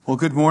Well,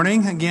 good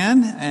morning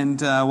again,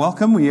 and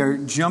welcome. We are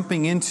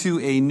jumping into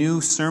a new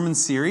sermon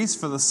series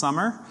for the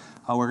summer.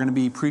 We're going to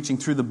be preaching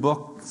through the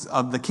book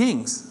of the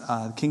Kings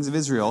of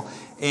Israel,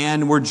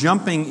 and we're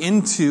jumping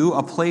into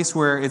a place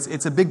where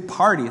it's a big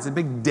party. It's a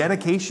big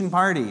dedication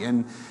party,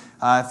 and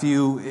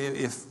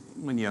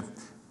when you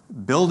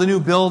build a new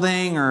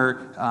building or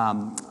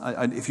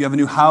if you have a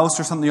new house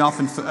or something, you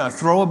often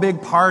throw a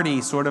big party,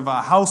 sort of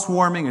a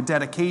housewarming, a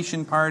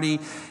dedication party.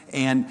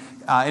 And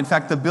in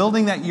fact, the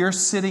building that you're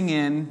sitting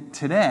in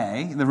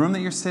today, the room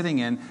that you're sitting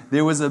in,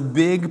 there was a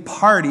big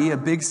party, a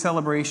big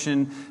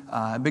celebration,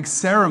 a big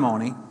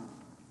ceremony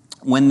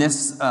when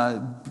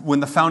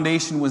the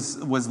foundation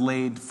was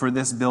laid for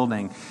this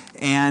building.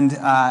 And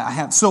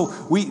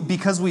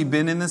because we've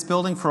been in this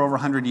building for over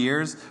 100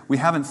 years, we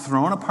haven't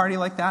thrown a party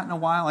like that in a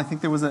while. I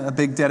think there was a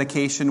big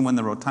dedication when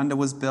the rotunda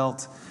was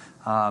built.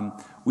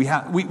 We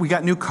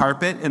got new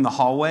carpet in the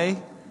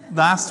hallway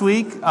last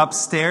week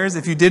upstairs.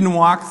 If you didn't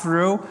walk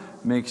through,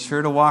 make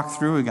sure to walk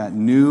through. We got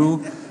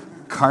new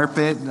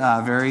carpet,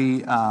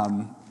 very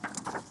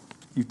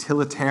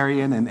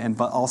utilitarian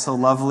but also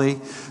lovely.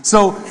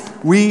 So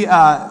we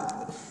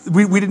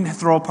didn't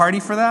throw a party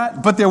for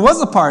that, but there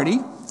was a party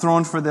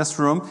thrown for this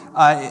room.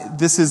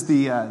 This is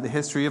the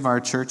history of our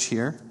church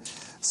here.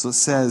 So it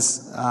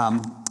says,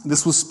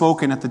 this was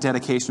spoken at the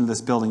dedication of this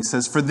building. It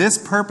says, "For this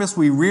purpose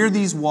we rear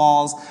these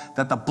walls,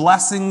 that the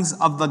blessings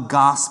of the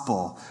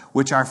gospel,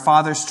 which our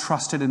fathers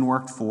trusted and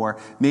worked for,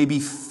 may be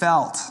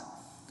felt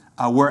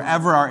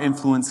wherever our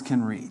influence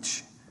can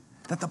reach."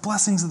 That the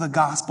blessings of the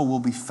gospel will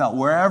be felt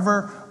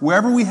wherever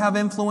we have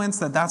influence.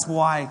 That's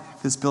why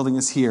this building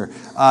is here.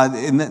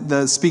 And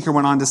the speaker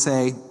went on to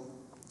say,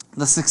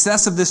 the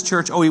success of this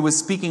church, he was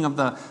speaking of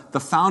the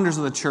founders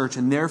of the church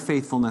and their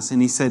faithfulness. And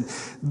he said,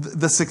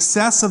 the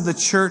success of the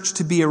church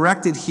to be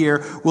erected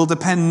here will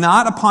depend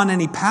not upon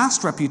any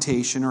past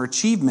reputation or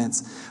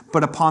achievements,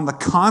 but upon the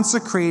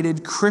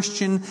consecrated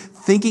Christian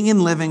thinking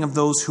and living of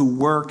those who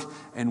work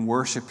and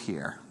worship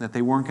here. That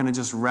they weren't going to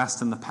just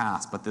rest in the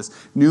past, but this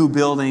new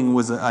building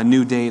was a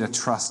new day to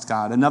trust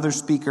God. Another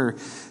speaker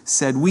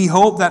said, "We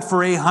hope that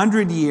for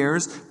 100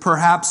 years,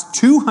 perhaps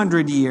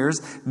 200 years,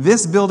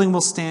 this building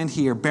will stand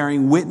here,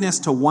 bearing witness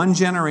to one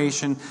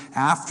generation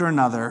after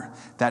another,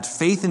 that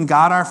faith in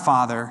God our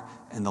Father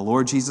and the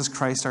Lord Jesus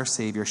Christ our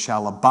Savior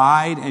shall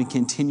abide and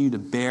continue to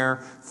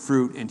bear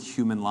fruit in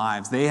human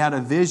lives." They had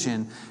a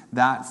vision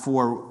that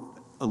for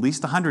at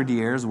least 100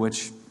 years,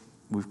 which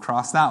we've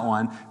crossed that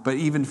one, but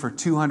even for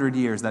 200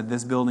 years, that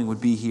this building would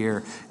be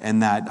here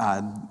and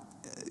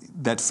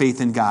that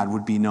faith in God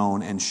would be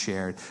known and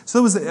shared. So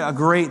it was a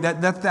great,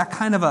 that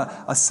kind of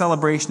a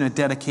celebration, a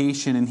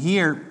dedication. And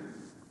here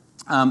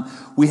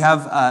we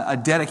have a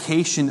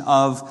dedication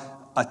of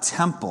a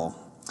temple.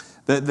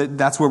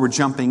 That's where we're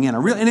jumping in.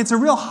 And it's a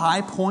real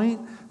high point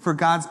for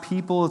God's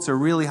people. It's a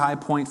really high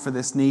point for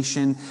this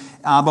nation.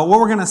 But what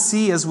we're going to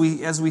see as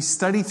we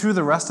study through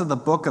the rest of the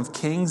book of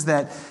Kings,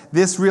 that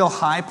this real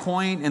high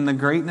point in the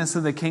greatness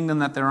of the kingdom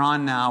that they're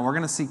on now, we're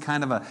going to see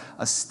kind of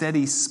a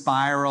steady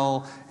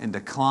spiral and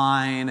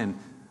decline and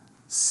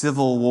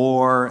civil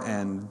war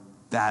and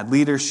bad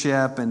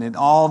leadership. And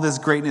all this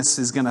greatness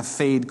is going to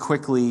fade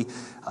quickly,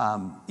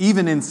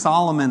 even in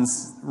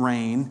Solomon's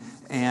reign.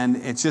 And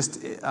it's just,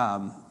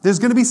 there's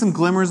going to be some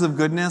glimmers of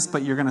goodness,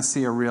 but you're going to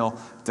see a real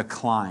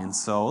decline.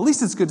 So at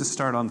least it's good to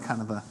start on kind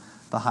of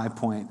the high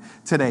point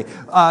today.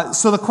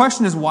 So the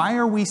question is, why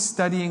are we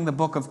studying the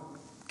book of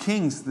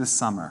Kings this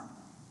summer?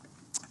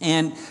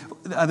 And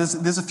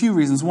there's a few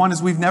reasons. One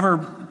is we've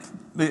never,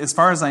 as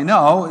far as I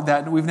know,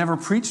 that we've never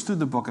preached through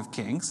the book of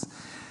Kings.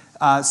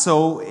 I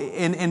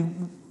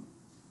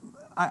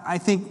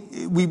think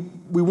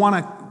we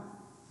want to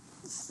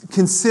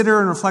consider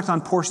and reflect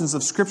on portions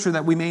of Scripture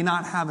that we may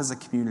not have as a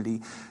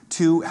community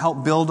to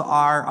help build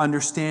our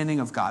understanding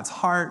of God's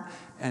heart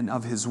and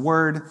of His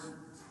Word.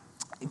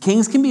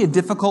 Kings can be a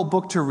difficult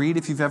book to read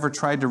if you've ever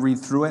tried to read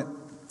through it.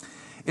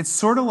 It's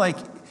sort of like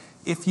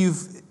if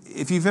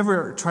you've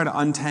ever tried to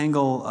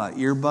untangle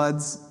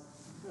earbuds.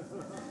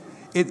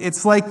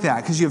 It's like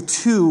that, because you have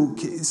two.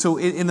 So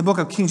in the book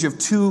of Kings, you have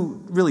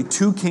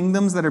two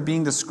kingdoms that are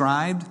being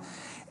described,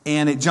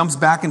 and it jumps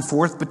back and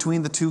forth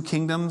between the two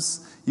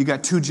kingdoms. You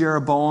got two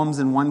Jeroboams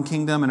in one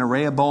kingdom and a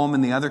Rehoboam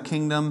in the other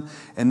kingdom.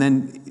 And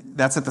then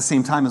that's at the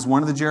same time as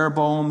one of the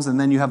Jeroboams. And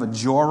then you have a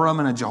Joram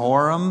and a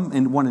Jehoram,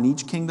 and one in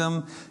each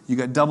kingdom. You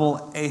got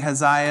double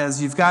Ahaziahs.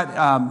 You've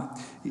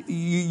got,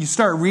 you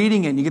start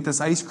reading it and you get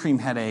this ice cream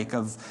headache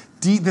of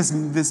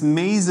this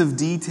maze of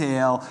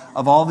detail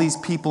of all these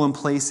people and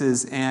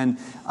places. And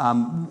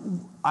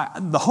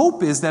the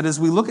hope is that as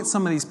we look at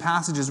some of these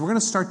passages, we're going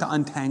to start to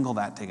untangle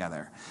that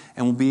together.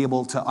 And we'll be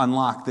able to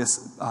unlock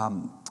this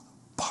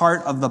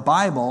part of the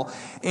Bible.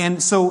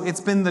 And so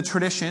it's been the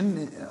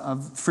tradition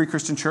of Free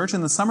Christian Church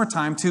in the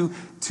summertime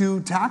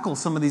to tackle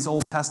some of these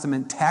Old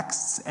Testament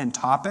texts and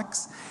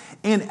topics.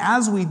 And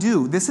as we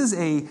do, this is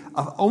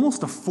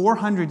almost a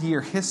 400-year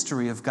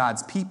history of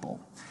God's people.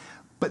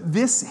 But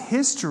this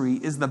history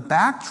is the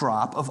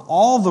backdrop of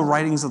all the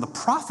writings of the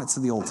prophets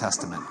of the Old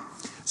Testament.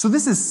 So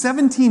this is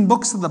 17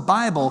 books of the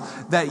Bible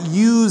that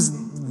use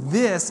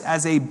this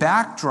as a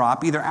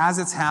backdrop, either as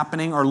it's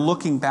happening or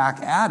looking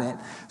back at it.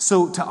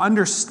 So to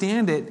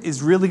understand it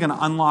is really going to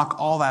unlock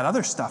all that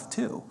other stuff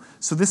too.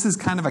 So this is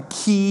kind of a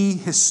key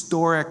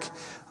historic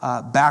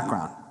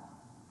background.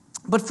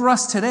 But for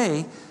us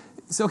today,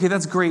 it's okay,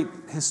 that's great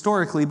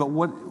historically, but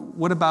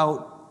what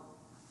about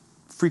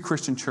Free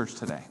Christian Church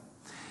today?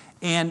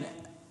 And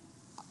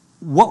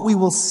what we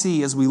will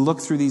see as we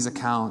look through these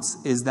accounts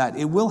is that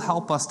it will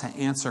help us to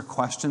answer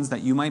questions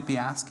that you might be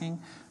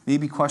asking,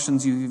 maybe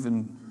questions you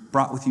even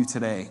brought with you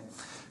today.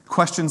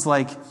 Questions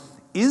like,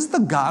 is the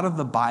God of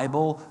the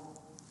Bible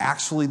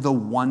actually the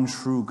one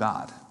true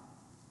God?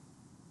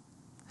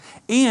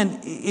 And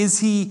is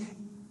he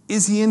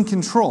in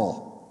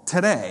control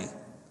today?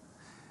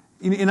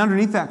 And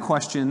underneath that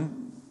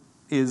question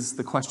is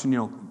the question,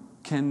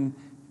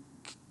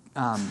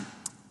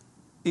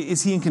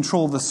 is he in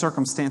control of the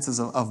circumstances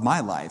of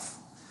my life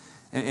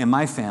and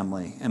my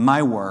family and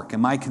my work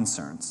and my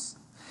concerns?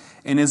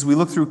 And as we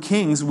look through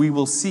Kings, we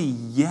will see,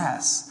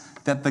 yes,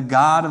 that the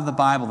God of the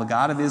Bible, the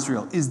God of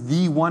Israel, is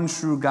the one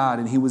true God,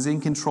 and he was in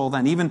control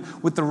then. Even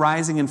with the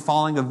rising and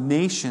falling of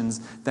nations,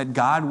 that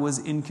God was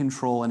in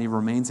control and he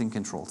remains in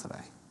control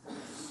today.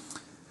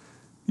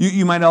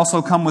 You might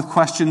also come with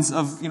questions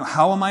of,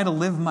 how am I to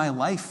live my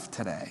life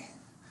today?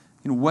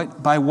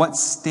 By what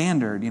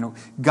standard?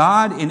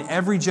 God in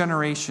every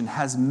generation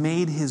has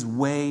made his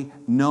way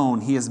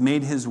known. He has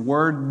made his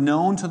word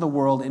known to the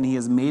world, and he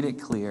has made it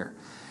clear.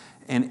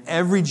 And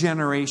every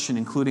generation,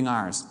 including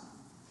ours,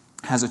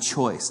 has a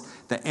choice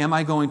that am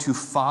I going to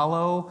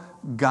follow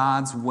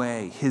God's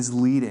way, his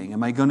leading?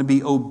 Am I going to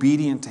be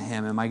obedient to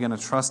him? Am I going to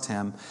trust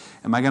him?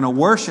 Am I going to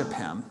worship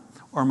him?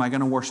 Or am I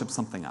going to worship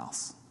something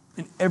else?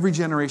 And every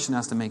generation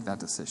has to make that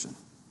decision,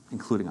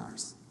 including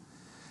ours.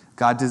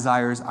 God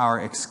desires our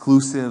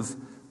exclusive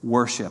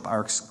worship,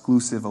 our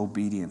exclusive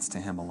obedience to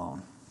him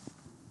alone.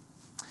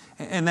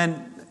 And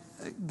then,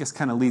 I guess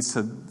kind of leads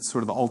to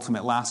sort of the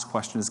ultimate last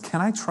question is, can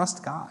I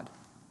trust God?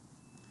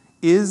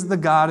 Is the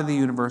God of the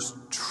universe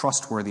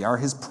trustworthy? Are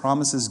his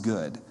promises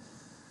good?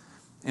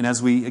 And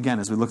as we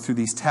look through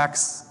these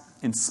texts,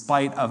 in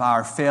spite of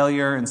our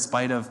failure, in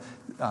spite of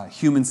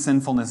human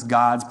sinfulness,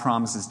 God's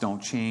promises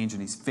don't change,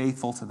 and he's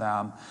faithful to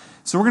them.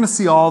 So we're going to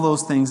see all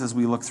those things as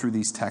we look through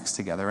these texts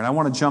together. And I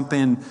want to jump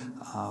in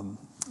a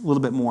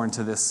little bit more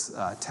into this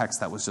text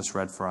that was just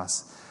read for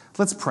us.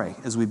 Let's pray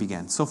as we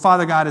begin. So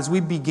Father God, as we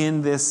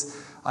begin this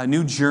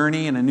new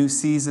journey and a new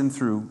season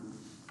through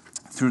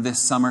this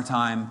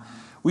summertime,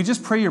 we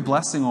just pray your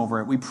blessing over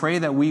it. We pray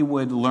that we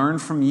would learn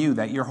from you,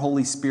 that your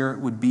Holy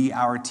Spirit would be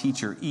our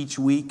teacher each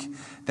week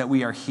that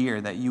we are here,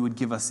 that you would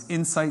give us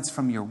insights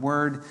from your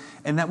word,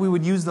 and that we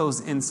would use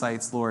those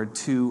insights, Lord,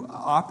 to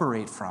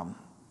operate from,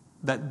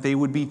 that they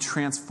would be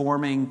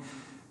transforming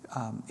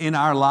in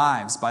our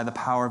lives by the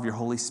power of your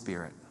Holy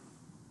Spirit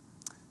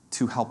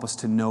to help us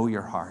to know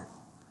your heart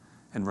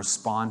and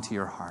respond to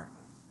your heart,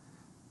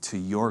 to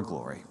your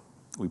glory.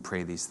 We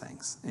pray these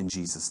things in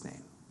Jesus'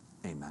 name.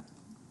 Amen.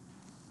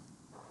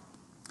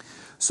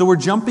 So we're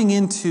jumping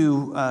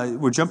into a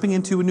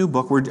new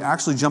book. We're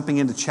actually jumping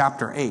into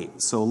chapter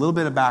 8. So a little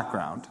bit of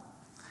background.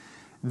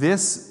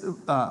 This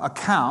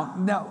account,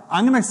 now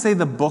I'm going to say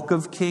the book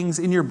of Kings.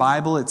 In your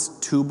Bible, it's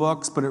 2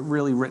 books, but it's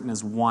really written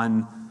as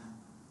one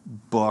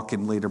book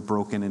and later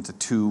broken into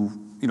 2,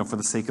 for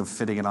the sake of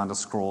fitting it onto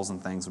scrolls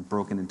and things,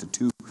 broken into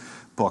 2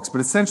 books,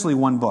 but essentially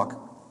one book.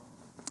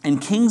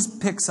 And Kings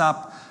picks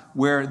up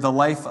where the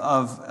life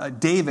of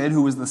David,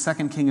 who was the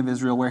second king of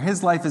Israel, where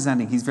his life is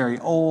ending. He's very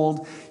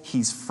old.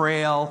 He's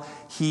frail.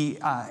 He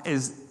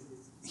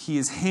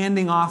is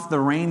handing off the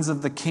reins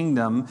of the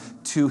kingdom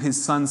to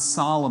his son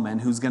Solomon,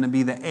 who's going to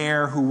be the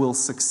heir who will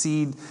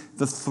succeed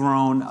the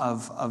throne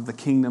of the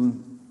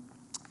kingdom.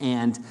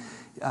 And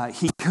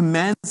he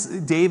commends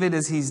David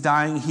as he's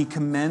dying. He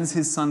commends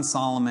his son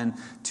Solomon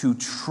to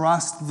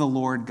trust the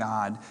Lord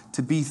God,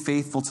 to be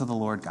faithful to the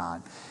Lord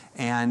God.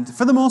 And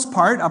for the most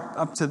part,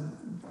 up to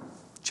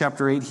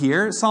chapter 8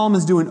 here,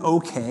 Solomon's doing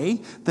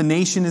okay. The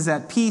nation is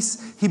at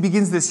peace. He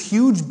begins this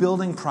huge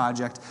building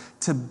project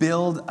to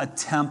build a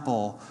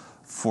temple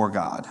for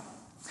God.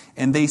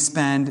 And they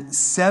spend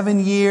 7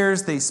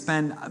 years.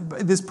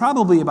 There's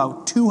probably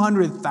about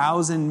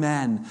 200,000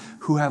 men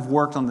who have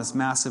worked on this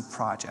massive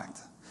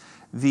project.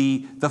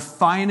 The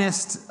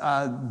finest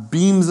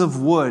beams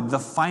of wood, the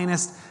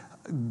finest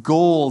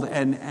gold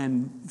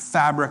and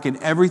fabric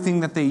and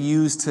everything that they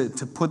used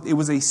to put. It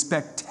was a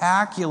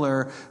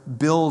spectacular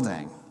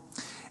building.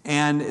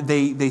 And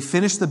they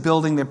finished the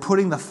building. They're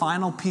putting the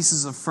final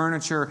pieces of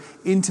furniture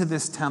into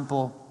this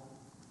temple.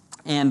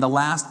 And the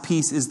last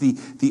piece is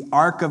the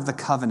Ark of the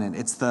Covenant.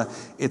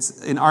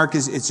 An ark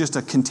is just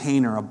a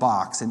container, a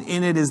box. And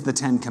in it is the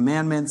 10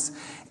 Commandments.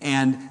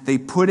 And they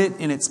put it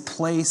in its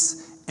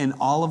place. And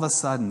all of a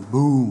sudden,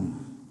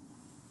 boom,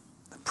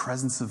 the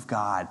presence of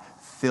God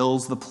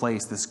fills the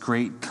place, this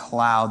great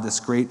cloud,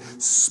 this great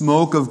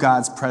smoke of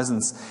God's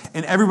presence.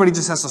 And everybody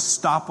just has to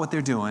stop what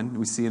they're doing,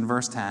 we see in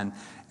verse 10,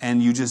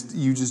 and you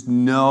just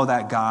know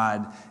that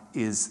God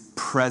is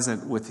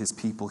present with his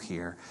people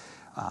here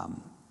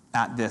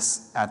at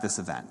this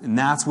event. And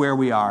that's where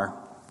we are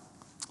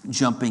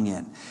jumping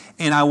in.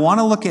 And I want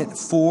to look at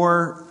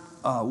 4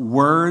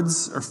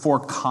 words or 4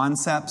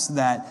 concepts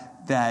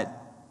that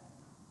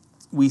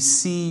we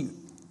see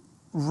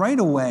right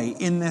away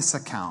in this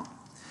account.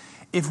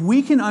 If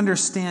we can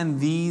understand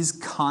these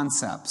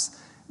concepts,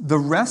 the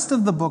rest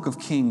of the book of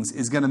Kings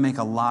is going to make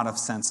a lot of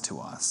sense to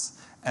us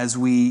as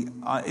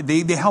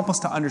they help us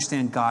to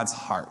understand God's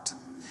heart.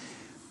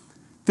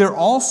 They're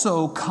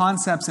also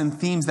concepts and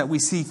themes that we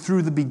see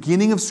through the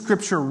beginning of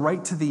Scripture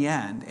right to the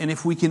end. And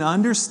if we can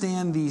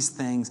understand these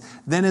things,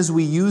 then as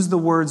we use the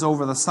words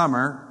over the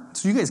summer,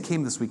 so you guys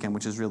came this weekend,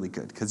 which is really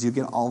good because you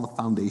get all the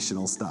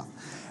foundational stuff.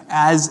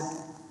 As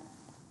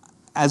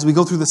we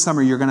go through the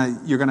summer, you're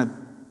gonna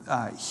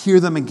hear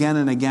them again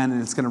and again,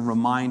 and it's going to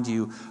remind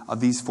you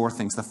of these 4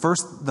 things. The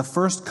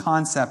first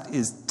concept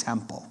is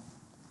temple.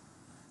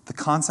 The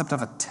concept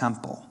of a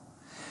temple.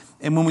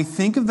 And when we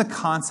think of the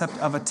concept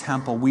of a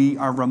temple, we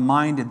are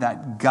reminded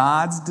that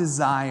God's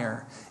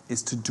desire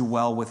is to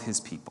dwell with his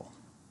people.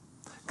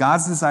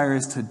 God's desire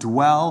is to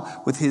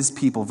dwell with his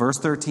people. Verse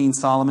 13,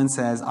 Solomon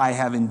says, I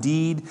have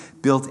indeed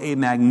built a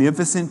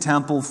magnificent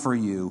temple for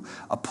you,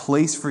 a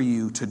place for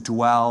you to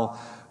dwell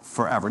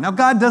forever. Now,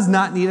 God does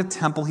not need a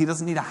temple. He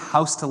doesn't need a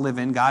house to live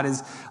in. God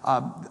is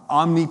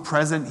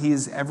omnipresent. He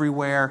is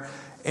everywhere.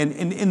 And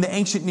in the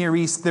ancient Near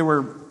East, there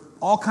were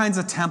all kinds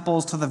of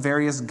temples to the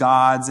various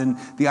gods. And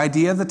the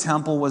idea of the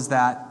temple was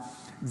that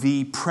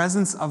the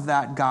presence of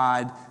that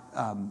god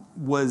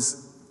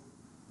was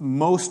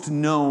most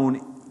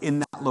known in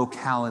that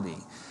locality.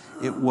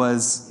 It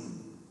was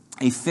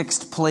a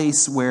fixed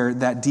place where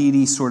that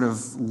deity sort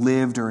of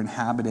lived or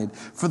inhabited.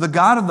 For the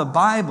God of the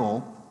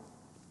Bible,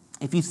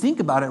 if you think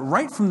about it,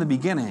 right from the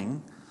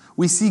beginning,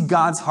 we see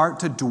God's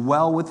heart to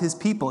dwell with his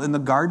people in the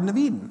Garden of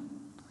Eden.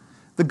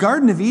 The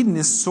Garden of Eden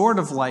is sort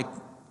of like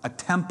a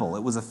temple.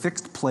 It was a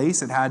fixed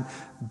place. It had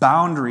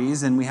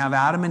boundaries, and we have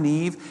Adam and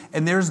Eve,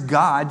 and there's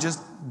God just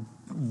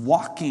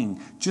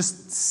walking,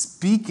 just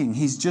speaking.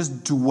 He's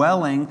just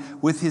dwelling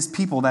with his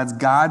people. That's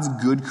God's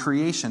good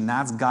creation.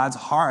 That's God's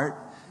heart.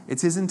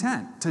 It's his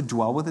intent to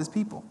dwell with his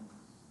people.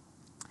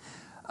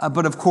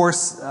 But of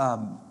course,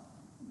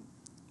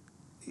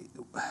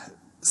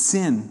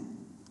 sin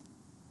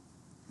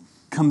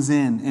comes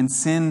in, and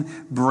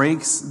sin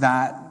breaks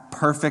that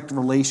perfect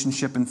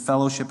relationship and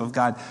fellowship of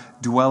God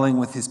dwelling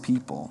with his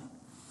people.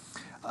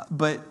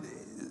 But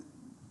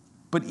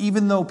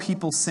even though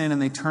people sin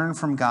and they turn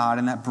from God,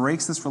 and that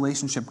breaks this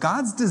relationship,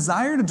 God's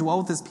desire to dwell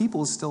with his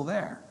people is still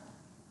there.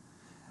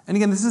 And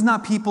again, this is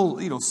not people,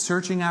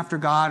 searching after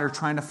God or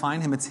trying to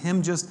find him. It's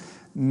him just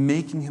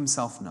making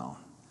himself known,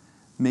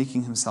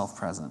 making himself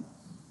present.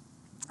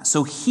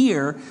 So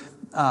here,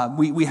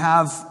 we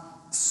have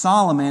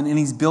Solomon, and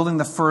he's building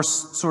the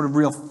first sort of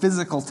real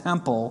physical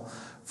temple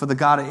for the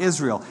God of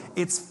Israel.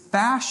 It's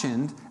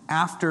fashioned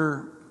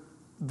after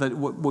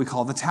what we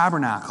call the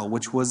tabernacle,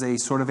 which was a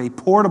sort of a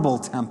portable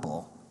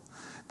temple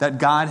that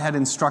God had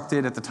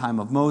instructed at the time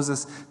of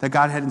Moses. That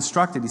God had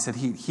instructed. He said,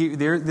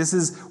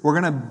 we're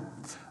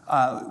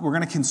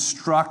going to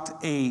construct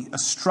a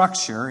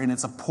structure, and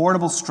it's a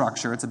portable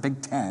structure. It's a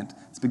big tent.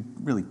 It's a big,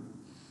 really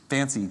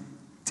fancy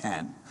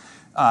tent.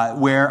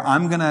 Where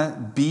I'm going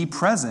to be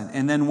present.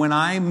 And then when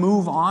I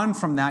move on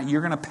from that,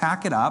 you're going to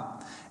pack it up,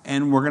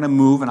 and we're going to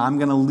move, and I'm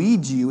going to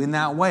lead you in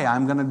that way.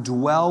 I'm going to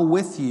dwell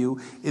with you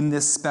in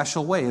this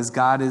special way as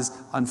God is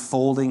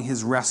unfolding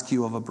his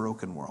rescue of a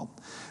broken world.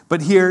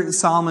 But here,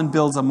 Solomon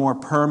builds a more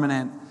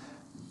permanent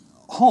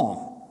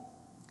home.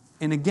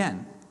 And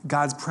again,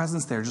 God's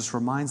presence there just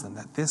reminds them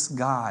that this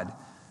God,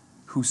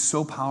 who's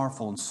so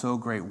powerful and so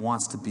great,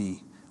 wants to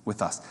be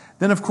with us.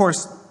 Then, of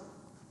course,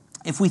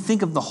 if we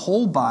think of the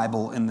whole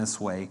Bible in this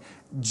way,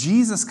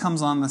 Jesus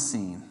comes on the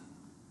scene.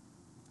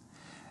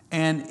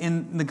 And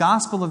in the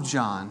Gospel of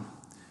John,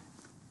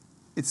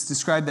 it's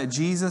described that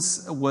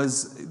Jesus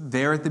was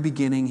there at the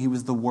beginning. He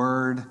was the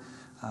Word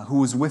who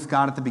was with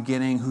God at the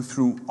beginning, who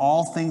through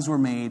all things were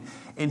made.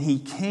 And he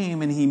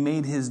came and he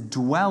made his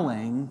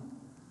dwelling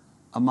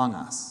among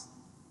us.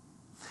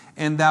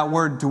 And that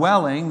word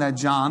dwelling that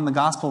John, the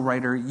Gospel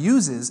writer,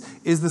 uses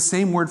is the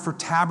same word for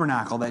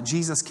tabernacle, that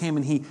Jesus came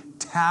and he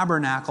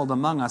tabernacled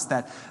among us,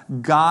 that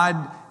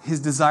God, his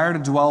desire to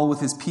dwell with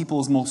his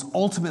people is most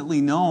ultimately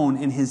known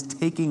in his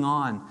taking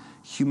on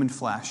human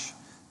flesh,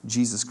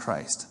 Jesus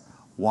Christ,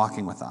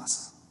 walking with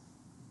us.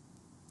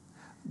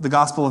 The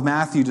Gospel of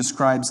Matthew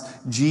describes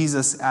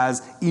Jesus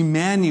as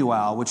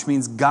Emmanuel, which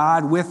means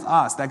God with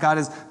us, that God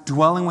is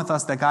dwelling with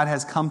us, that God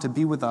has come to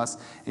be with us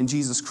in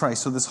Jesus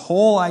Christ. So this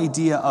whole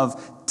idea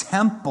of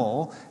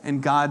temple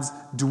and God's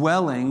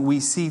dwelling, we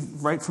see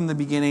right from the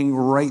beginning,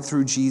 right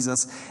through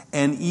Jesus.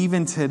 And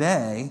even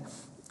today,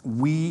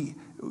 where's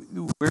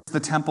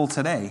the temple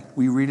today?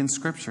 We read in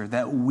Scripture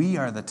that we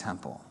are the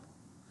temple.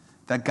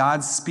 That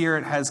God's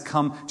Spirit has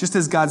come, just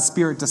as God's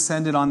Spirit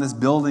descended on this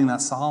building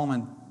that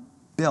Solomon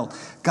built.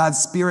 God's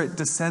Spirit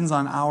descends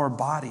on our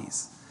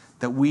bodies,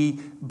 that we,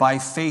 by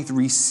faith,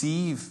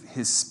 receive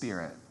his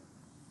Spirit.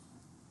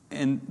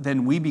 And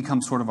then we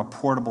become sort of a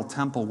portable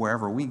temple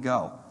wherever we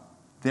go.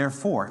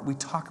 Therefore, we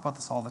talk about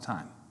this all the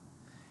time.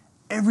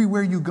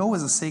 Everywhere you go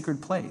is a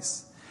sacred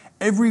place.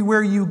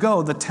 Everywhere you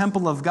go, the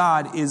temple of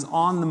God is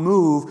on the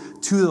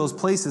move to those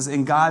places,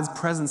 and God's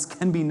presence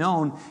can be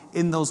known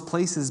in those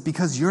places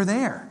because you're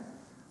there.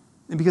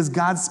 And because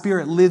God's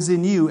Spirit lives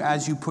in you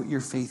as you put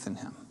your faith in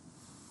Him.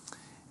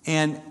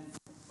 And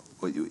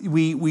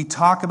we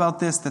talk about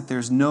this, that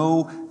there's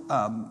no,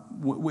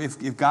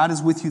 if God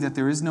is with you, that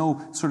there is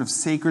no sort of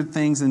sacred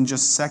things and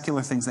just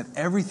secular things, that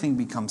everything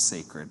becomes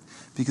sacred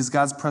because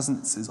God's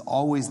presence is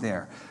always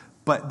there.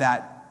 But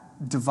that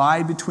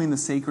divide between the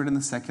sacred and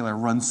the secular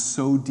runs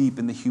so deep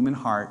in the human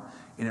heart,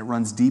 and it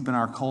runs deep in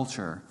our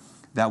culture,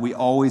 that we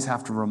always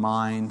have to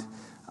remind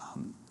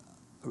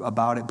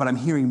about it. But I'm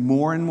hearing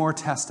more and more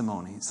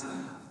testimonies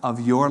of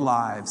your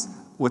lives,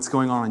 what's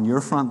going on your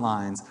front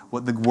lines,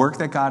 what the work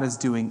that God is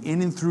doing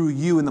in and through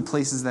you in the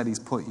places that He's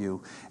put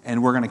you.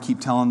 And we're going to keep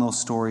telling those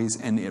stories,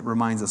 and it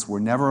reminds us we're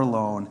never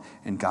alone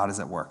and God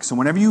is at work. So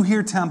whenever you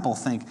hear temple,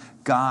 think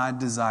God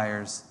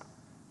desires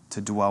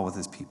to dwell with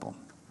His people.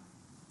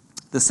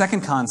 The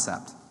second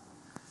concept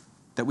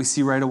that we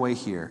see right away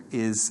here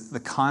is the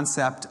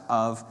concept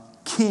of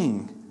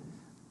king.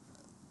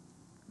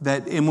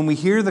 And when we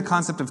hear the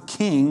concept of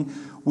king,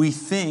 we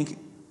think,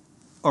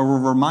 or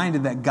we're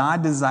reminded that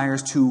God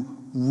desires to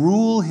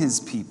rule His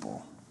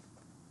people.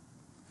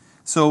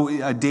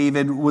 So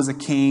David was a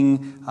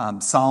king.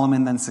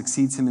 Solomon then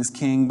succeeds him as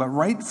king. But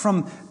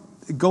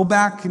go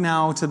back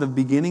now to the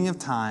beginning of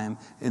time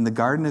in the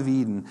Garden of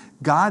Eden,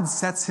 God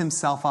sets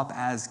Himself up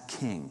as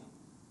king.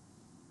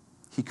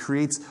 He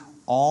creates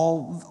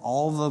all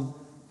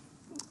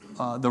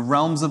the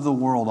realms of the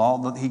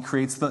world. He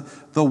creates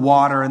the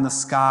water and the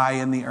sky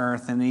and the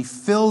earth, and He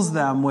fills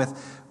them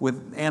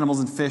with animals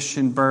and fish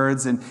and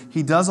birds, and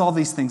He does all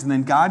these things. And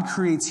then God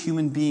creates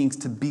human beings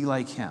to be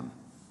like Him.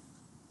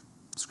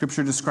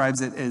 Scripture describes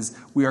it as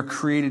we are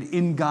created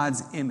in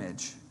God's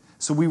image.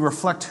 So we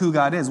reflect who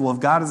God is. Well,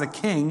 if God is a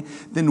king,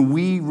 then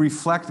we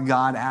reflect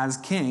God as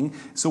king.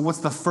 So what's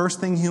the first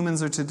thing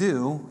humans are to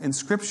do in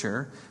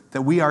Scripture?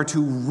 That we are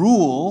to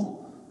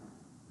rule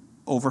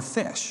over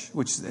fish,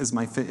 which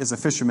as a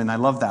fisherman, I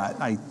love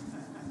that. I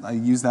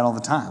use that all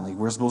the time. Like,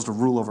 we're supposed to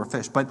rule over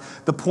fish. But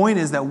the point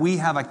is that we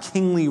have a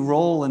kingly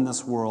role in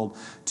this world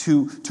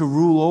to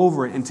rule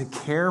over it and to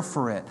care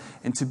for it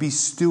and to be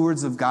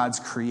stewards of God's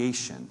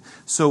creation.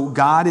 So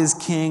God is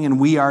king and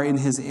we are in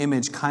His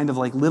image, kind of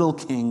like little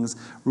kings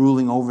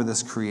ruling over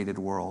this created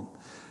world.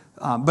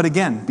 But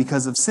again,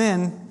 because of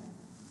sin,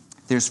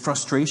 there's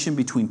frustration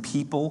between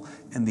people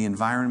and the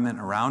environment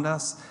around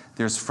us.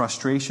 There's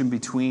frustration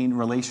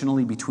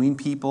relationally between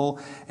people.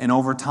 And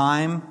over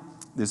time,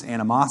 there's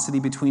animosity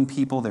between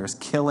people. There's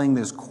killing.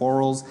 There's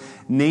quarrels.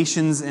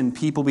 Nations and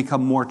people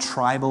become more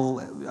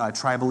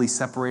tribally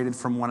separated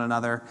from one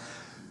another.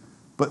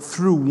 But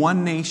through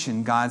one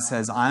nation, God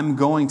says, I'm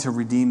going to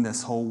redeem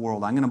this whole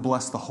world. I'm going to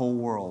bless the whole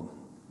world.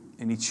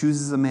 And He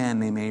chooses a man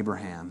named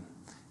Abraham.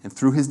 And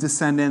through his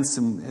descendants,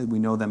 and we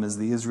know them as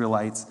the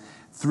Israelites,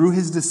 through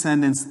his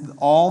descendants,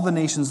 all the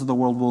nations of the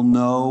world will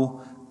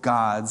know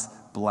God's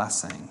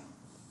blessing.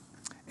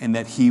 And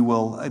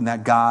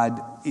that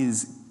God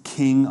is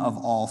King of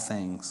all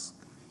things.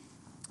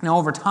 Now,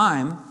 over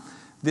time,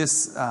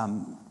 this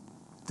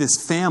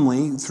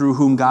family through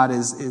whom God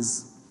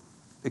is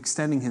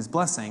extending His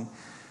blessing,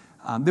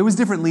 there was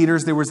different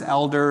leaders. There was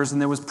elders, and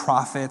there was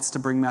prophets to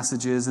bring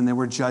messages, and there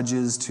were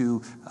judges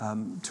to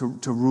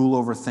rule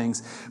over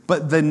things.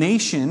 But the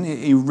nation,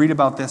 you read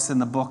about this in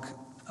the book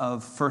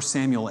of 1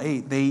 Samuel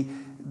 8,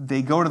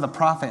 they go to the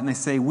prophet and they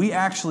say, we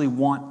actually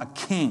want a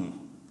king.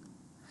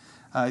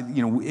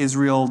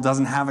 Israel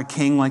doesn't have a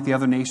king like the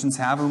other nations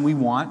have, and we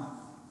want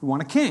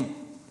a king.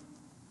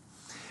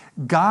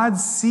 God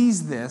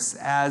sees this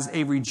as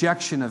a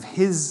rejection of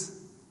His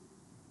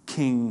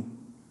kingship.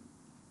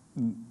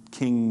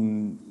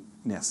 Thank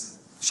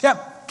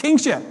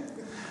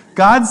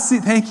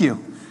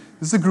you.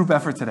 This is a group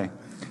effort today.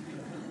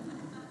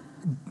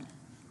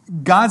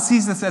 God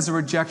sees this as a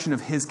rejection of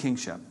His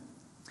kingship.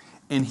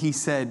 And He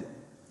said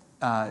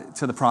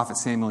to the prophet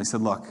Samuel, He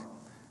said, look,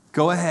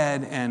 go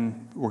ahead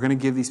and we're going to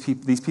give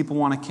these people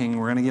want a king,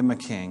 we're going to give them a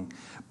king,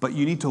 but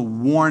you need to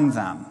warn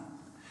them.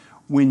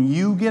 When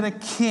you get a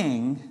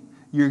king,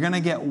 you're going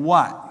to get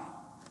what?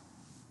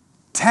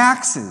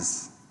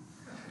 Taxes.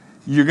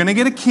 You're going to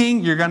get a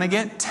king, you're going to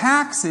get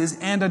taxes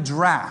and a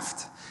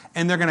draft.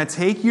 And they're going to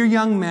take your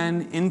young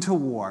men into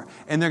war.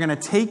 And they're going to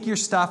take your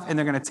stuff and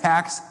they're going to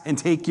tax and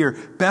take your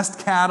best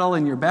cattle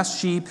and your best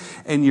sheep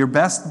and your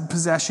best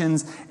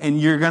possessions.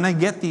 And you're going to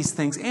get these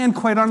things. And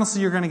quite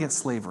honestly, you're going to get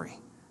slavery.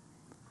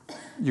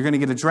 You're going to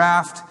get a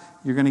draft.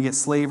 You're going to get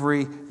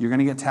slavery. You're going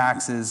to get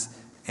taxes.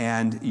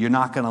 And you're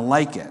not going to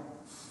like it.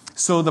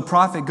 So the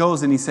prophet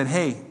goes and he said,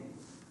 hey,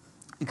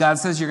 God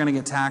says you're going to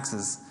get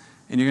taxes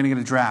and you're going to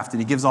get a draft.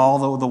 And He gives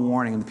all the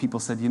warning. And the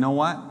people said, you know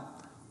what?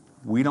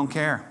 We don't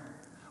care.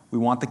 We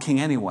want the king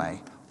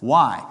anyway.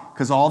 Why?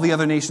 Because all the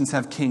other nations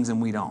have kings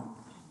and we don't.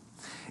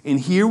 And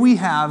here we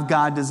have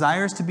God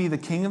desires to be the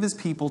king of his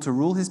people, to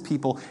rule his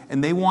people,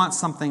 and they want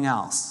something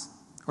else,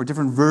 or a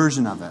different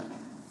version of it.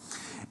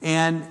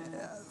 And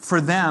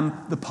for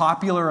them, the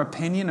popular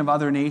opinion of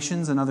other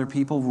nations and other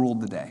people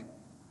ruled the day.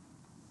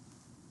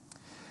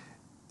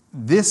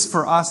 This,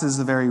 for us, is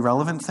a very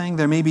relevant thing.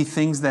 There may be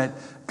things that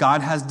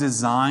God has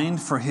designed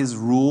for his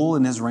rule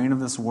and his reign of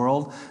this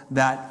world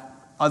that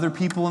other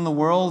people in the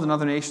world and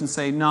other nations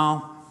say,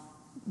 no,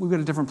 we've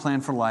got a different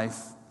plan for life,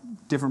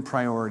 different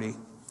priority.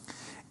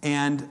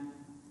 And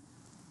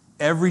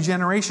every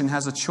generation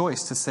has a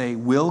choice to say,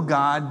 will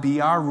God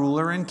be our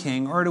ruler and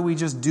king, or do we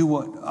just do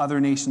what other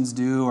nations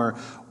do, or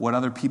what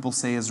other people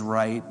say is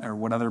right, or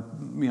what other,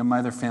 my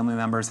other family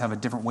members have a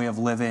different way of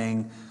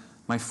living,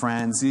 my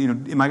friends,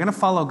 am I going to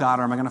follow God,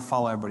 or am I going to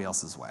follow everybody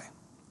else's way?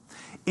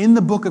 In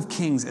the book of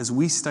Kings, as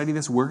we study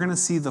this, we're going to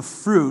see the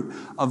fruit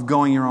of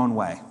going your own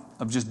way,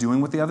 of just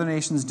doing what the other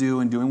nations do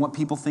and doing what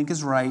people think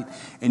is right,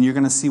 and you're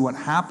going to see what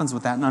happens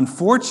with that. And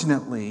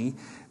unfortunately,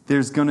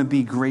 there's going to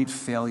be great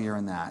failure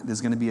in that.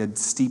 There's going to be a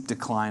steep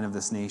decline of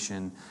this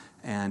nation,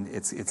 and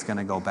it's going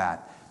to go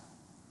bad.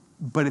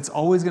 But it's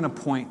always going to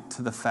point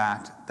to the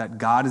fact that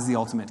God is the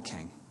ultimate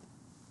king.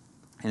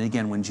 And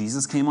again, when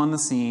Jesus came on the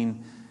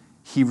scene,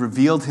 he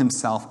revealed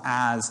himself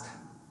as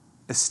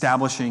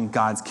establishing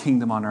God's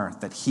kingdom on earth,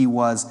 that he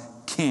was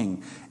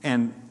king.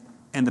 And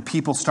the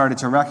people started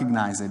to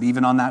recognize it.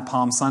 Even on that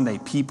Palm Sunday,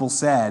 people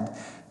said,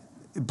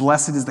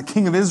 blessed is the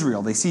King of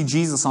Israel. They see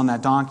Jesus on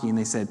that donkey and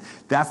they said,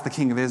 that's the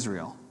King of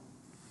Israel.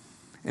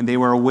 And they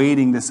were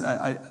awaiting this,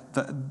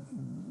 the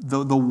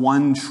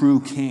one true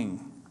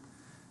king.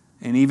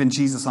 And even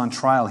Jesus on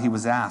trial, he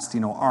was asked,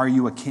 are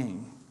you a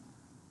king?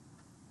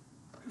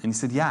 And he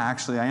said, yeah,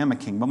 actually I am a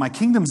king, but my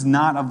kingdom's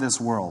not of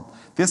this world.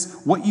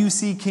 What you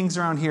see kings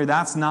around here,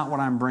 that's not what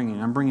I'm bringing.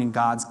 I'm bringing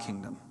God's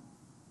kingdom.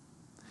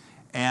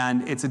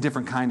 And it's a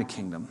different kind of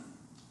kingdom.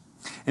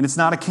 And it's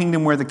not a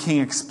kingdom where the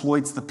king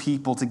exploits the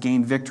people to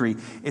gain victory.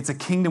 It's a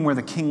kingdom where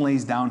the king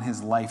lays down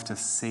his life to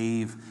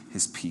save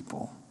his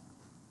people.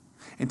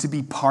 And to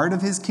be part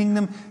of his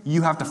kingdom,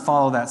 you have to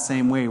follow that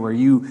same way, where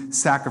you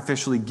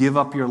sacrificially give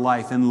up your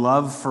life in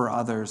love for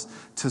others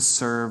to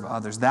serve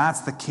others.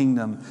 That's the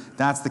kingdom.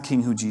 That's the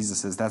king who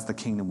Jesus is. That's the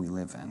kingdom we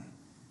live in.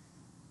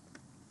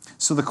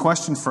 So the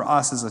question for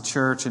us as a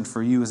church and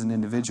for you as an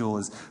individual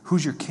is,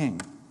 who's your king?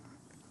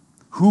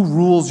 Who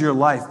rules your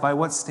life? By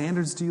what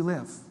standards do you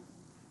live?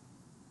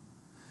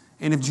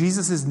 And if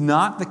Jesus is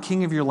not the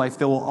king of your life,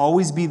 there will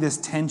always be this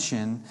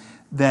tension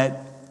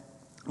that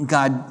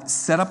God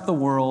set up the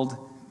world.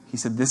 He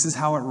said, this is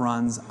how it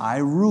runs. I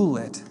rule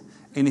it.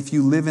 And if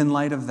you live in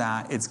light of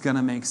that, it's going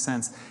to make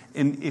sense.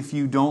 And if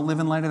you don't live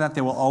in light of that,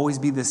 there will always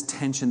be this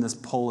tension, this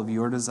pull of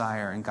your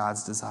desire and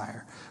God's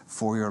desire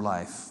for your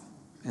life.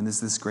 And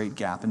there's this great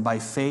gap. And by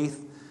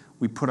faith,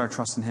 we put our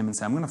trust in him and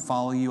say, I'm going to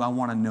follow you. I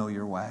want to know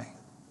your way.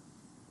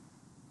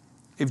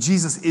 If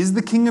Jesus is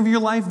the king of your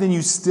life, then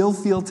you still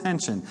feel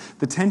tension.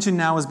 The tension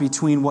now is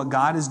between what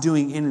God is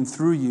doing in and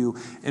through you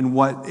and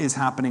what is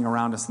happening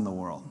around us in the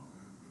world.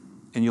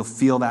 And you'll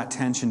feel that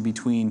tension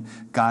between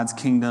God's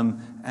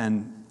kingdom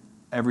and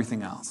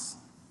everything else.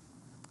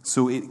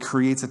 So it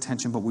creates a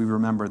tension, but we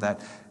remember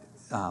that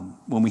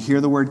when we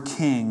hear the word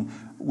king,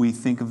 we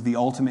think of the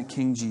ultimate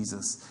King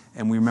Jesus,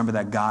 and we remember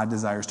that God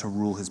desires to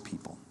rule his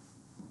people.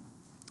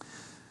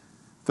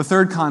 The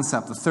third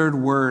concept, the third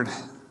word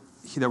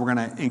that we're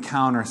going to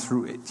encounter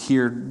through it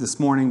here this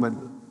morning, but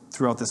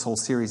throughout this whole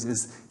series,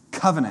 is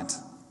covenant.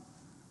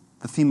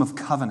 The theme of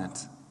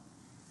covenant.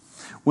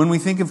 When we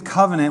think of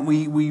covenant,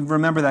 we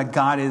remember that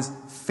God is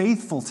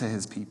faithful to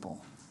his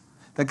people,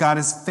 that God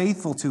is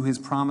faithful to his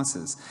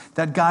promises,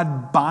 that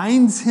God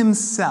binds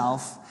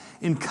himself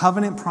in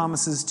covenant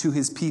promises to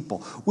his people,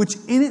 which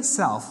in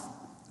itself,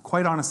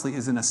 quite honestly,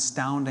 is an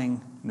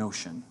astounding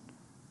notion.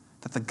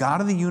 That the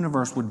God of the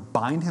universe would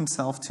bind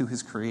himself to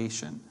his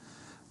creation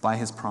by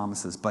his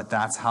promises. But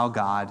that's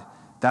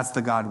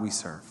the God we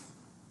serve.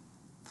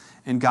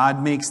 And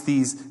God makes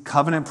these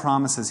covenant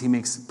promises. He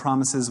makes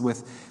promises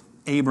with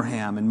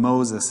Abraham and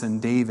Moses and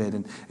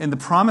David. And the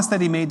promise that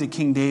he made to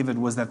King David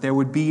was that there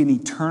would be an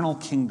eternal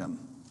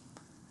kingdom.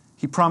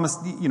 He promised,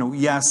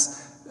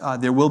 yes,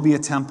 there will be a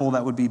temple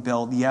that would be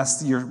built.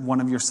 Yes, one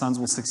of your sons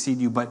will succeed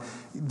you, but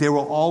there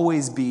will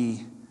always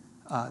be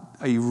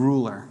a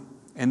ruler.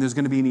 And there's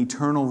going to be an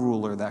eternal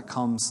ruler that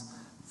comes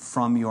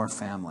from your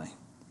family.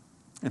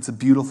 It's a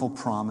beautiful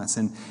promise.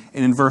 And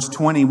in verse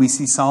 20, we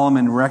see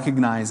Solomon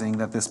recognizing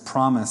that this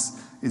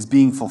promise is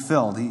being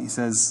fulfilled. He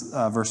says,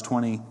 verse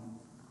 20,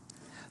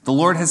 the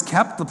Lord has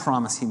kept the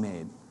promise he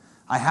made.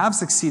 I have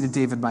succeeded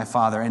David my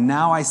father, and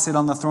now I sit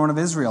on the throne of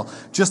Israel,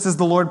 just as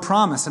the Lord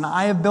promised. And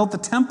I have built the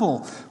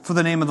temple for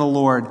the name of the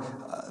Lord,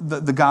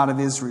 the God of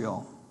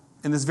Israel.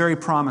 In this very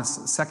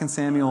promise, 2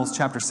 Samuel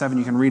chapter 7,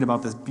 you can read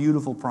about this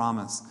beautiful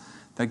promise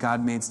that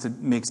God makes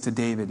to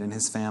David and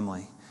his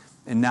family,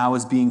 and now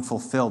is being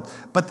fulfilled.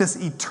 But this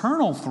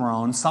eternal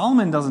throne,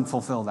 Solomon doesn't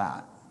fulfill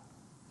that.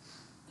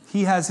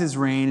 He has his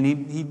reign,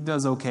 and he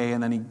does okay,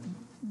 and then he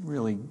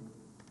really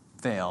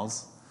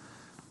fails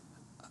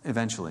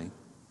eventually.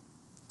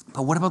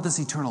 But what about this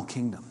eternal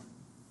kingdom?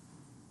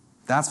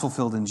 That's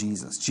fulfilled in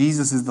Jesus.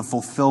 Jesus is the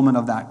fulfillment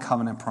of that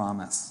covenant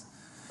promise.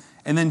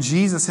 And then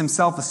Jesus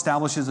himself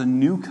establishes a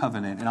new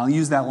covenant. And I'll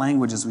use that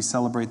language as we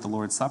celebrate the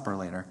Lord's Supper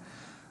later,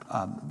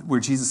 where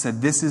Jesus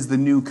said, "This is the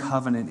new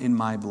covenant in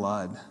my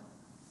blood."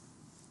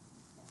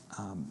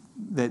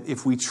 That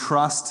if we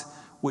trust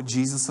what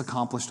Jesus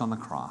accomplished on the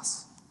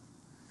cross,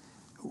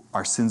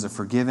 our sins are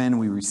forgiven,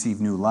 we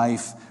receive new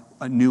life,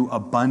 a new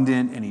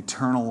abundant and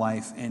eternal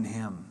life in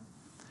him.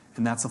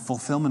 And that's a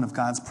fulfillment of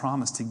God's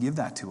promise to give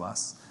that to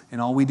us.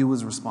 And all we do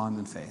is respond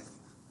in faith.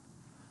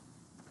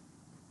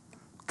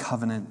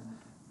 Covenant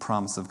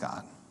promise of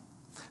God.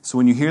 So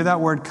when you hear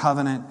that word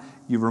covenant,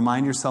 you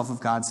remind yourself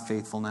of God's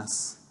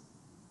faithfulness.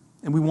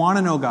 And we want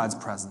to know God's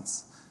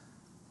presence.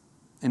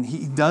 And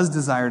he does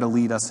desire to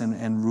lead us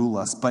and rule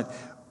us. But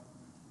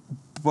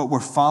we're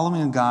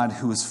following a God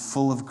who is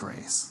full of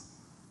grace.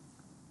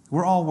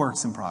 We're all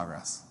works in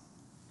progress.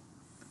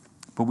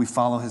 But we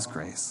follow his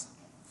grace.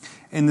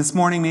 And this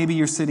morning, maybe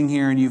you're sitting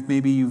here and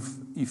you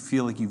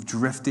feel like you've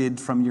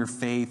drifted from your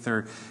faith,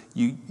 or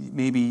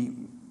maybe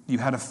you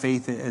had a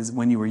faith as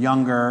when you were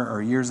younger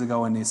or years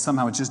ago, and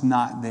somehow it's just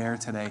not there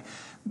today.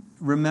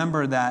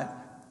 Remember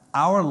that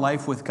our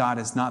life with God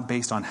is not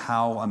based on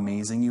how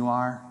amazing you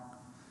are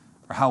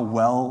or how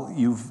well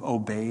you've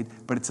obeyed,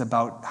 but it's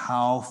about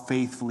how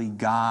faithfully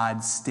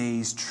God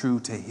stays true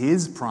to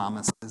his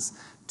promises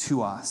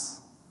to us.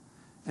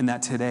 And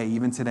that today,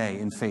 even today,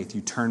 in faith,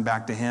 you turn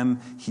back to him.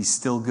 He's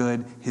still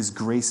good. His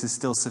grace is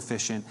still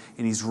sufficient.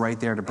 And he's right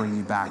there to bring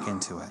you back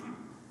into it.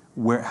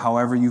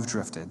 However you've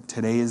drifted,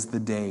 today is the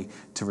day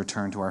to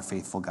return to our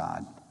faithful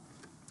God,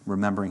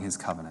 remembering his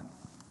covenant.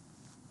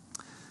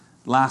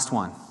 Last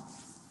one,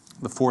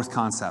 the fourth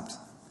concept,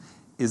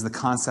 is the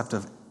concept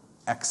of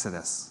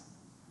Exodus.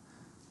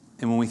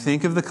 And when we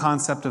think of the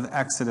concept of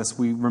Exodus,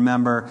 we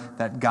remember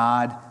that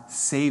God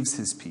saves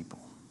his people.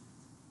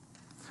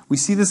 We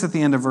see this at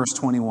the end of verse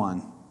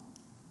 21.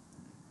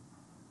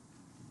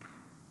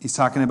 He's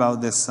talking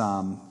about this,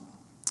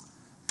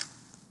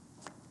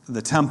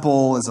 the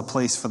temple is a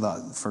place for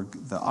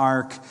the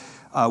ark,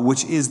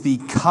 which is the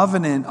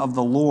covenant of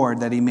the Lord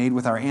that he made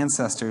with our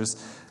ancestors.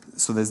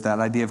 So there's that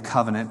idea of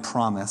covenant,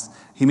 promise.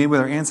 He made with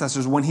our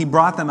ancestors when he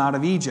brought them out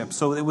of Egypt.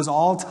 So it was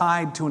all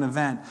tied to an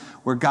event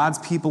where God's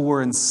people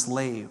were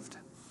enslaved.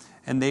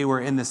 And they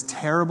were in this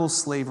terrible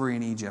slavery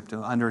in Egypt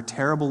under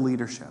terrible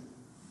leadership.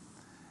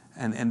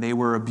 And they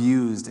were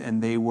abused,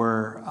 and they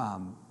were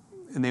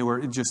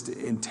just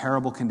in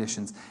terrible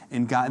conditions.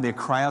 And God, they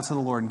cry out to the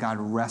Lord, and God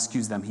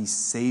rescues them. He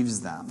saves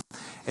them.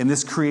 And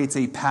this creates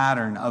a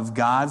pattern of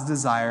God's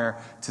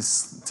desire to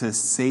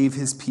save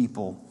his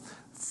people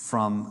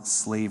from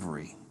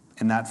slavery.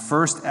 And that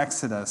first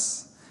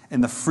Exodus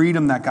and the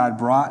freedom that God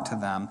brought to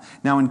them.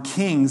 Now in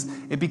Kings,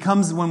 it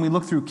becomes, when we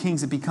look through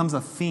Kings, it becomes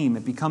a theme.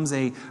 It becomes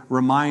a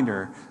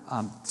reminder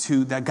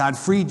that God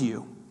freed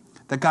you.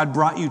 That God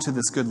brought you to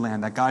this good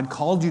land, that God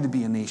called you to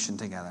be a nation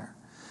together.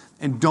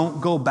 And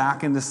don't go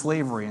back into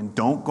slavery, and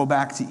don't go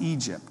back to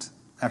Egypt.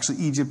 Actually,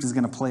 Egypt is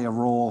going to play a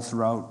role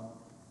throughout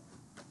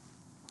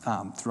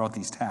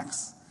these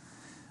texts.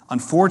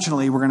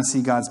 Unfortunately, we're going to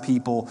see God's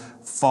people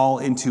fall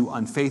into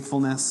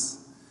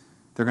unfaithfulness.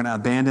 They're going to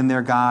abandon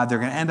their God. They're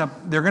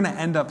going to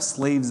end up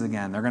slaves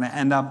again. They're going to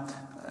end up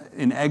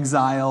in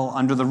exile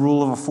under the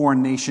rule of a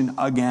foreign nation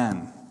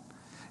again,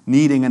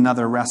 needing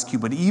another rescue.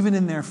 But even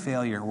in their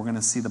failure, we're going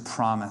to see the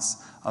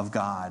promise of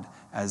God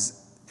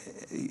as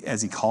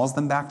he calls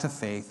them back to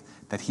faith,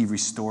 that he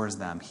restores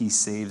them, he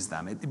saves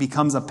them. It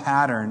becomes a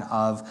pattern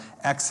of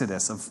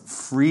exodus, of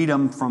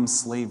freedom from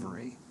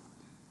slavery.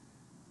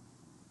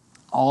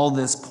 All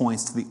this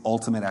points to the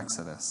ultimate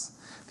exodus,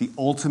 the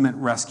ultimate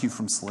rescue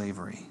from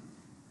slavery.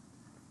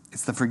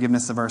 It's the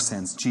forgiveness of our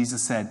sins.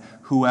 Jesus said,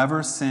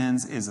 whoever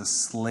sins is a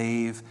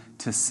slave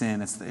to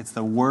sin. It's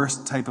the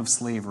worst type of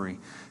slavery,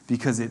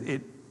 because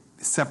it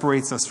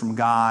separates us from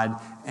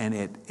God, and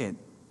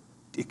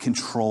it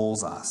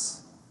controls us.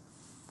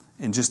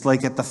 And just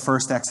like at the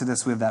first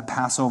Exodus, we have that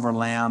Passover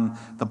lamb.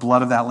 The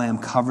blood of that lamb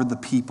covered the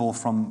people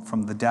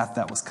from the death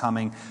that was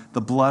coming.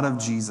 The blood of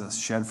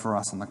Jesus shed for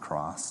us on the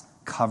cross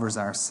covers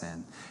our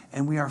sin.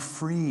 And we are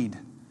freed.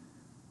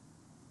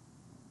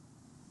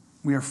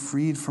 We are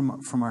freed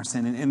from our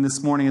sin. And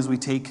this morning, as we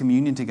take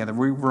communion together,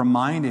 we're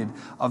reminded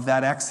of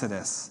that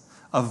Exodus,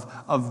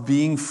 of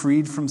being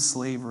freed from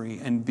slavery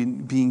and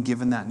being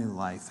given that new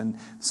life. And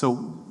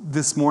so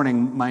this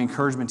morning, my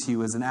encouragement to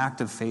you as an act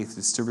of faith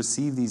is to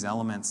receive these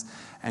elements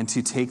and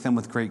to take them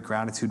with great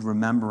gratitude,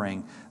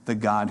 remembering the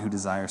God who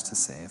desires to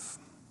save.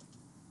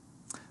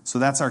 So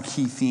that's our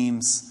key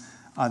themes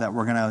that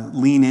we're going to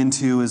lean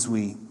into as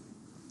we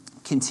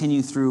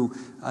continue through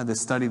the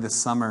study this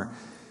summer.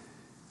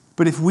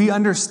 But if we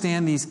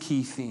understand these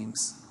key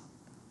themes,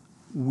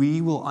 we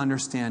will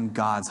understand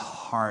God's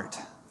heart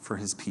for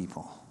his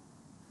people.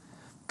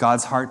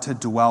 God's heart to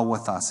dwell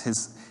with us,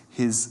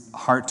 his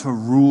heart to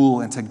rule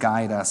and to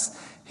guide us,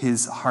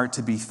 his heart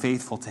to be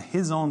faithful to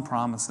his own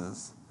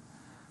promises,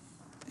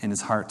 and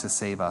his heart to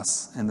save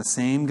us. And the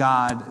same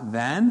God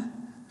then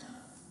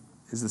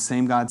is the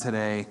same God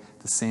today,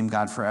 the same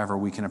God forever.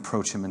 We can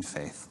approach him in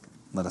faith.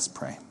 Let us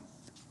pray.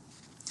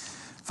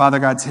 Father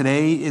God,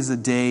 today is a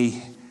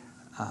day,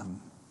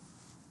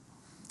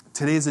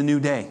 today is a new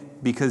day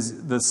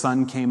because the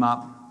sun came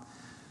up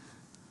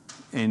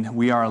and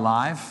we are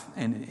alive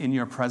and in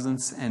your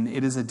presence, and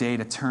it is a day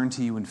to turn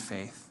to you in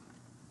faith,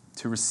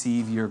 to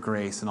receive your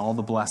grace and all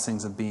the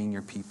blessings of being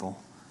your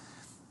people.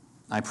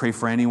 I pray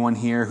for anyone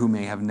here who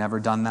may have never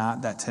done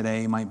that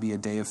today might be a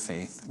day of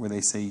faith where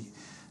they say,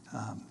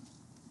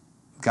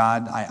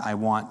 God, I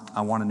want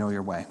to know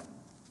your way.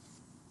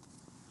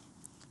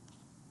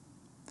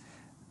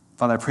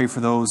 Father, I pray for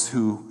those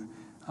who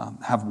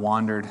have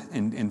wandered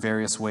in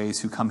various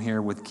ways, who come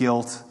here with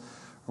guilt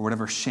or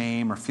whatever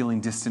shame or feeling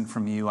distant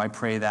from you. I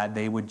pray that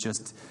they would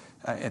just,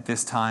 at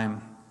this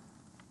time,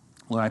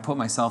 Lord, I put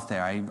myself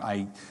there.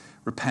 I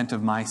repent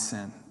of my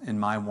sin and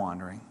my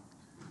wandering.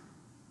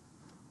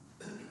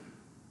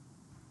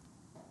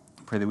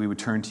 Pray that we would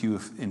turn to you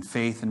in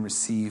faith and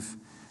receive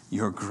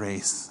your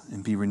grace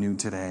and be renewed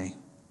today.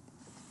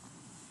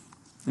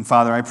 And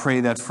Father, I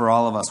pray that for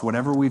all of us,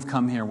 whatever we've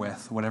come here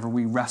with, whatever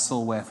we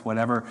wrestle with,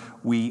 wherever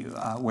we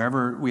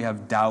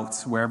have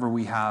doubts, wherever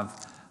we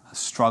have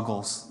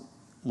struggles,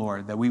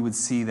 Lord, that we would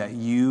see that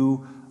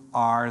you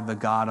are the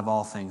God of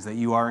all things, that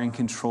you are in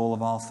control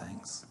of all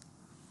things,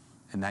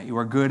 and that you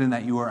are good and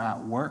that you are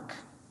at work,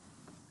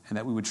 and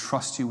that we would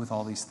trust you with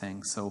all these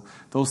things. So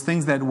those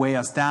things that weigh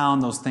us down,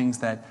 those things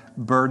that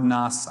burden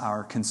us,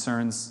 our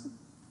concerns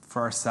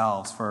for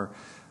ourselves, for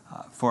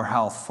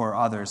health, for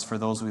others, for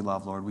those we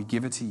love, Lord, we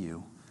give it to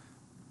you.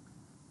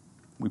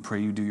 We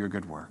pray you do your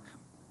good work.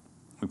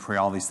 We pray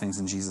all these things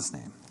in Jesus'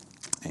 name.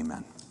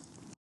 Amen.